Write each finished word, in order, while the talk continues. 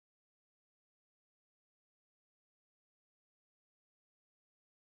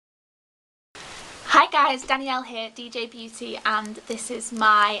Hi guys, Danielle here, DJ Beauty, and this is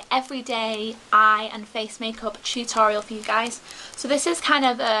my everyday eye and face makeup tutorial for you guys. So this is kind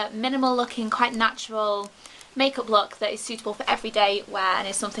of a minimal looking, quite natural makeup look that is suitable for everyday wear and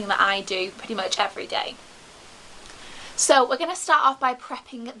is something that I do pretty much every day. So we're going to start off by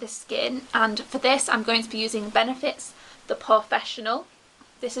prepping the skin, and for this I'm going to be using Benefit's The Porefessional.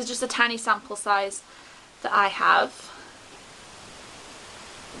 This is just a tiny sample size that I have.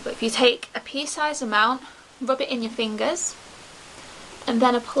 But if you take a pea-sized amount, rub it in your fingers, and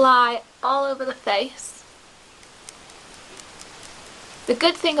then apply all over the face. The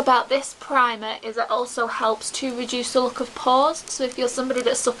good thing about this primer is it also helps to reduce the look of pores, so if you're somebody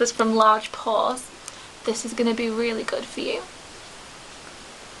that suffers from large pores, this is going to be really good for you.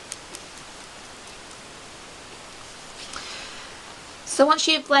 So once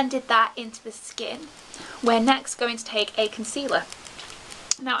you've blended that into the skin, we're next going to take a concealer.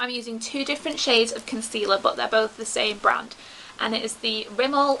 Now I'm using two different shades of concealer, but they're both the same brand, and it is the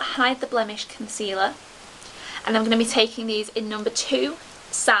Rimmel Hide the Blemish Concealer, and I'm going to be taking these in number 2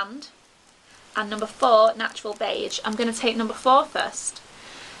 Sand and number 4 Natural Beige. I'm going to take number 4 first.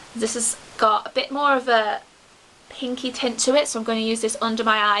 This has got a bit more of a pinky tint to it, so I'm going to use this under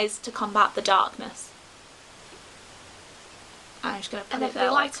my eyes to combat the darkness. I'm just going to put it there. And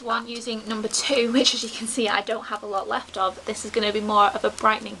the lighter one, using number 2, which as you can see I don't have a lot left of. This is going to be more of a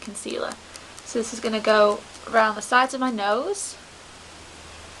brightening concealer. So this is going to go around the sides of my nose,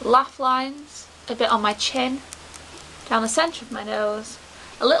 laugh lines, a bit on my chin, down the centre of my nose,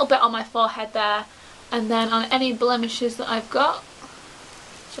 a little bit on my forehead there, and then on any blemishes that I've got,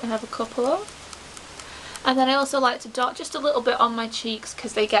 which I have a couple of. And then I also like to dot just a little bit on my cheeks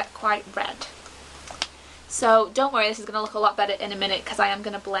because they get quite red. So don't worry, this is going to look a lot better in a minute because I am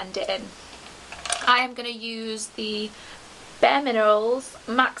going to blend it in. I am going to use the Bare Minerals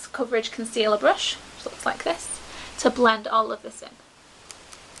Max Coverage Concealer Brush, which looks like this, to blend all of this in.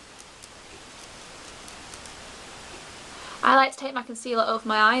 I like to take my concealer over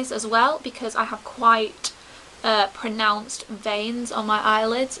my eyes as well because I have quite pronounced veins on my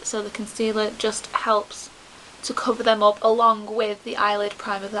eyelids, so the concealer just helps to cover them up along with the eyelid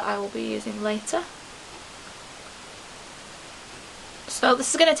primer that I will be using later. So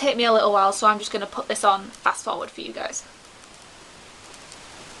this is going to take me a little while, so I'm just going to put this on fast forward for you guys.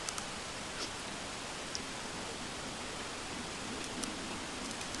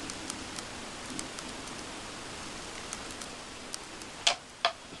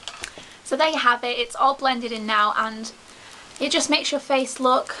 So there you have it, it's all blended in now, and it just makes your face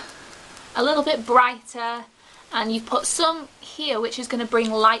look a little bit brighter, and you've put some here which is going to bring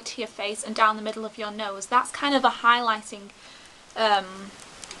light to your face and down the middle of your nose. That's kind of a highlighting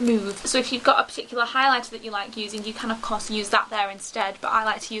move. So if you've got a particular highlighter that you like using, you can of course use that there instead, but I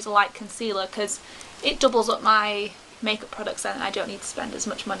like to use a light concealer because it doubles up my makeup products and I don't need to spend as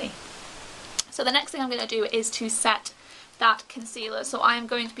much money. So the next thing I'm going to do is to set that concealer. So I am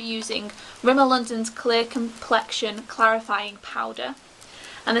going to be using Rimmel London's Clear Complexion Clarifying Powder,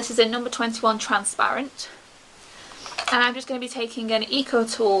 and this is in number 21 Transparent, and I'm just going to be taking an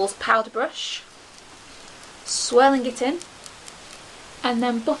EcoTools powder brush, swirling it in, and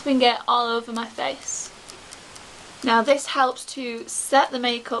then buffing it all over my face. Now this helps to set the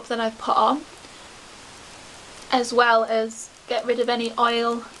makeup that I've put on, as well as get rid of any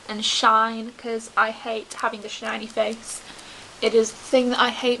oil and shine, because I hate having a shiny face. It is the thing that I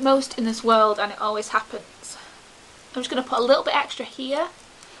hate most in this world, and it always happens. I'm just going to put a little bit extra here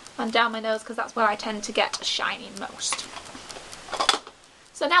and down my nose because that's where I tend to get shiny most.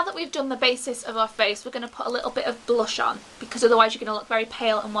 So now that we've done the basis of our face, we're going to put a little bit of blush on, because otherwise you're going to look very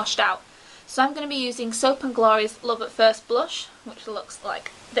pale and washed out. So I'm going to be using Soap & Glory's Love at First Blush, which looks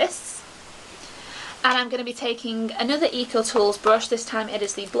like this. And I'm going to be taking another EcoTools brush, this time it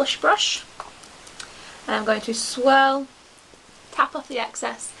is the blush brush. And I'm going to swirl, tap off the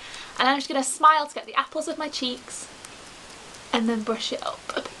excess, and I'm just going to smile to get the apples of my cheeks, and then brush it up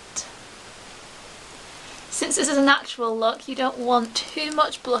a bit. Since this is a natural look, you don't want too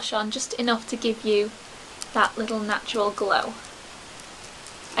much blush on, just enough to give you that little natural glow.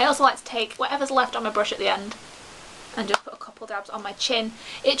 I also like to take whatever's left on my brush at the end and just put a couple dabs on my chin.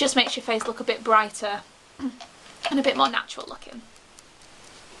 It just makes your face look a bit brighter and a bit more natural looking.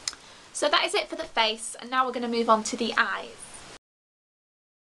 So that is it for the face, and now we're going to move on to the eyes.